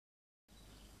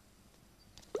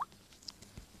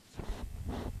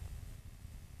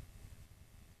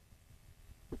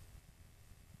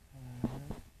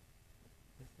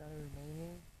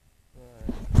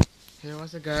Hey,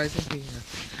 what's up guys, I'm here.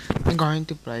 I'm going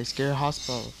to play Scare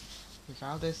Hospital.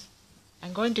 Without this,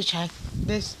 I'm going to check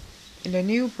this in the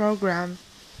new program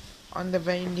on the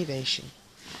ventilation.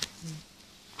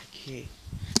 Okay,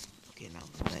 now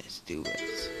let's do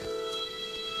it.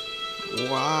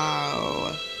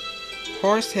 Wow!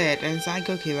 Horsehead and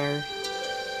Psycho Killer.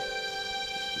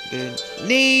 The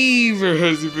never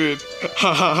has been.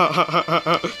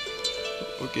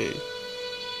 Okay,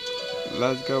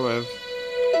 let's go with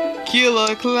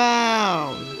Killer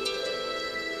Clown.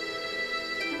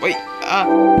 Wait,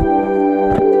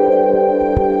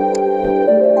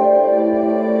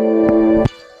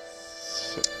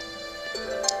 shit.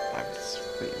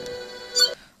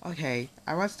 Okay,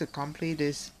 I want to complete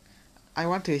this. I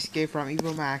want to escape from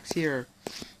Evil Max here.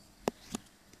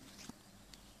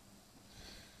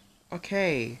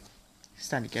 Okay, it's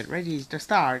time to get ready to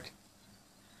start.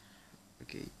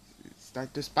 Okay,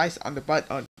 start to spice on the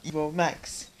butt on Evil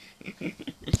Max.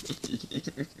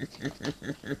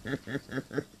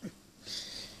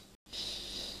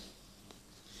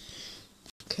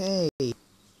 Okay.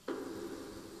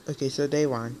 Okay, so day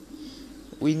one.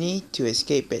 We need to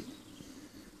escape it.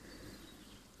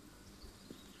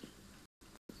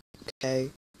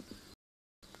 Okay.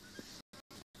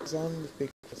 Sound pick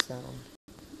the sound.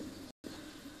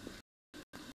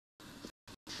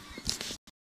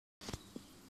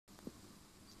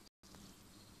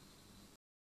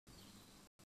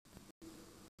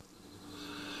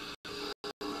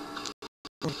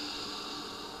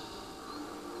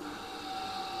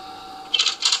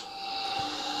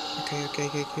 Okay.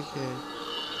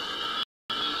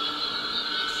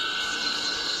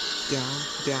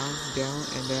 Down,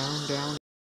 and down,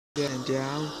 and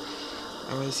down.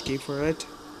 I will escape for it.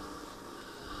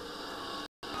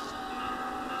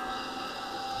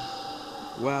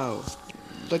 Wow,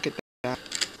 look at that.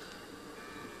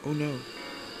 Oh no.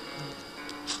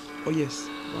 Oh yes,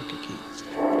 rocket key.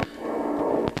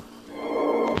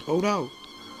 Oh no.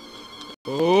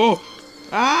 Oh!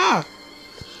 Ah!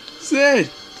 Sid!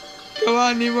 Come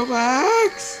on, Nemo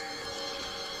Max!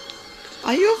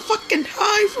 Are you fucking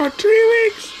high for 3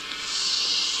 weeks?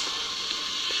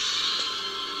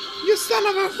 You son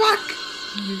of a fuck!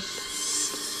 You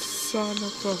son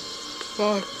of a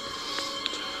fuck.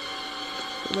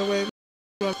 No way.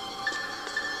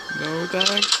 No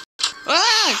thanks.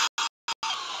 Ah!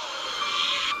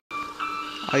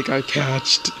 I got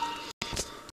catched.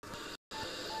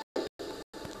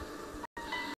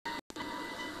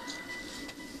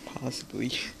 Possibly.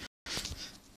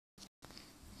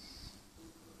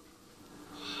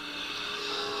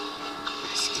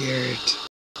 I'm scared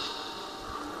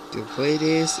to play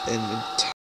this and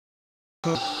this.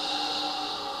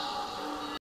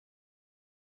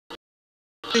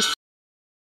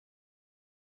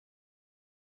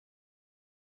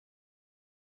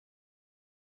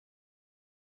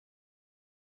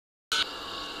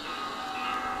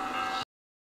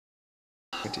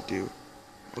 What to do?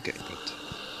 Okay, good.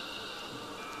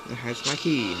 That's my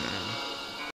key now.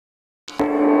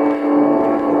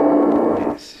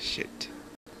 Yes, shit.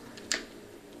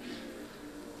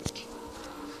 Okay,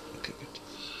 good.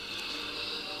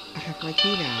 I have my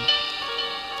key now.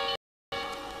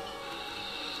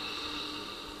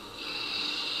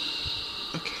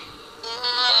 Okay.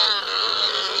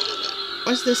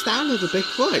 What's the sound of the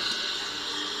Bigfoot?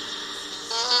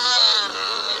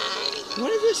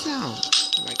 What is this sound?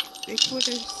 Like Bigfoot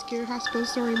is Scare Hospital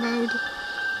Story mode?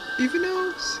 Even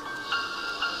knows?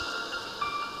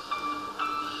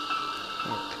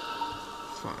 Okay,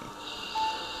 fine.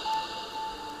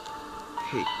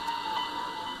 Hey.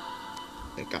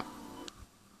 Back up.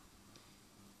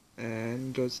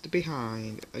 And goes to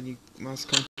behind. And you must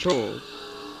control.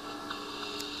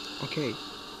 Okay.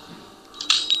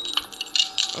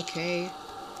 Okay.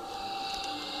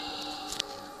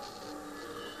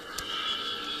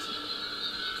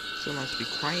 So must be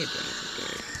quiet then.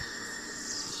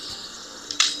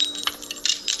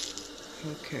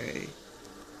 Okay.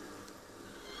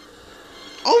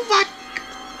 Oh fuck!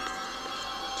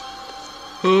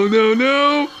 Oh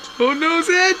no! Oh no,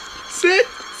 Sid! Sid!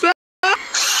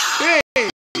 Hey!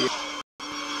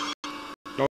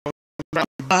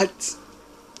 What?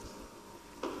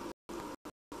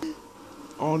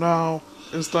 Oh no!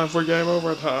 It's time for game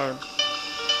over time.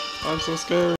 I'm so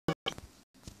scared.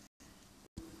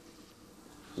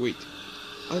 Wait.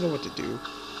 I know what to do.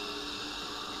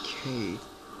 Okay.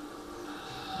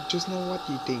 Just know what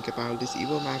you think about this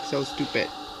evil Max so stupid.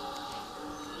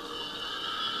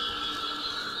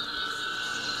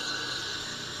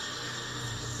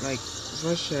 Like,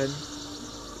 version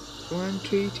 1,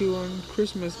 3, 2 on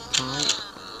Christmas time.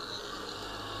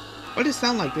 What does it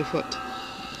sound like, Bigfoot?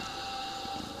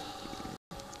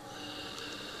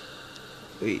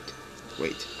 Wait.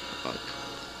 Fuck.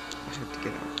 I have to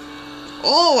get out.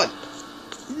 Oh! What?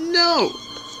 No!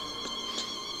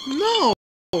 No!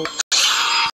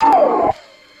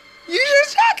 You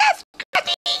just shot us!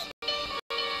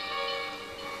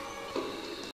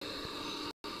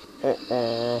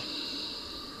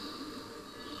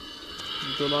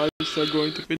 The lights are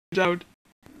going to finish out.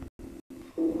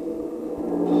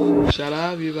 Shut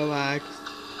up, you relax.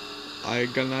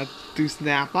 I'm gonna do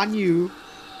snap on you.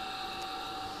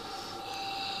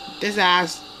 This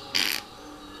ass.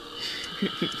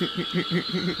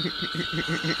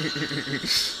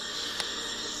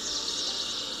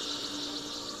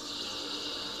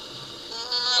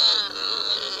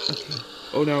 Okay.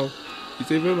 Oh no. You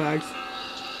say relax.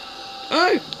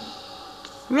 Hey!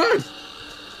 Run!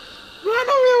 Run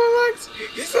over here, relax!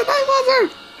 He's a night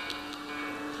monster!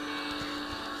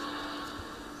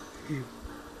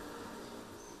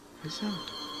 What's that?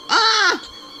 Ah!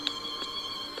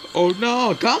 Oh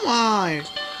no, come on!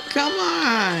 Come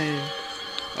on!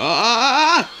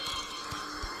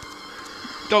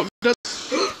 Don't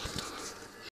just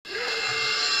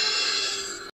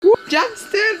jump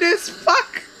scare this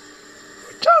fuck!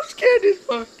 Jump scare this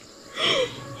fuck!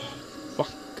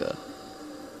 Fucker.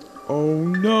 Oh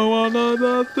no,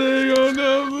 another thing! Oh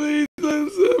no, please,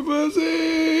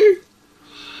 sympathy!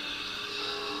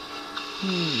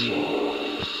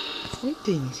 What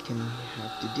things can we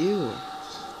have to do?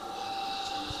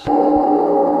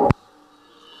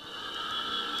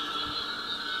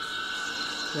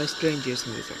 Let's strangers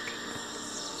music.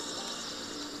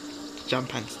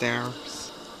 Jump on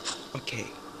stairs. Okay.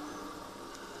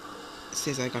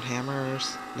 Since I got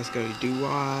hammers, let's go to do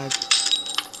what?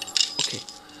 Okay,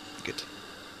 good.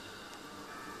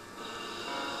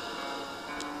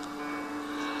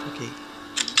 Okay,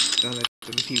 now let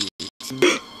them fuse.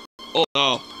 Oh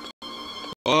no!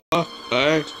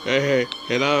 Oh, hey,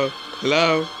 hello,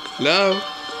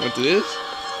 want to this?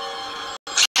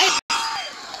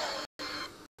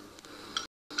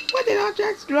 Where did our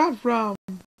jacks drop from?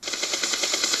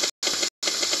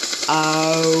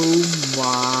 Oh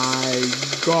my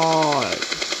god!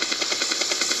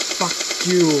 Fuck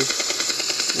you!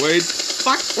 Wait,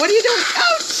 fuck! What are you doing?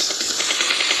 Ouch!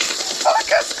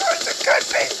 Fuck, I scored a good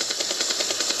thing!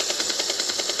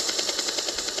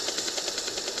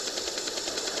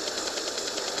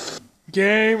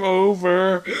 Game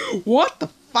over! What the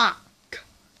fuck?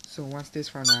 So what's this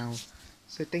for now?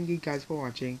 So thank you guys for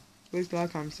watching. Please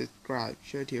like, comment, subscribe,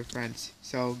 share to your friends.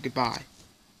 So goodbye.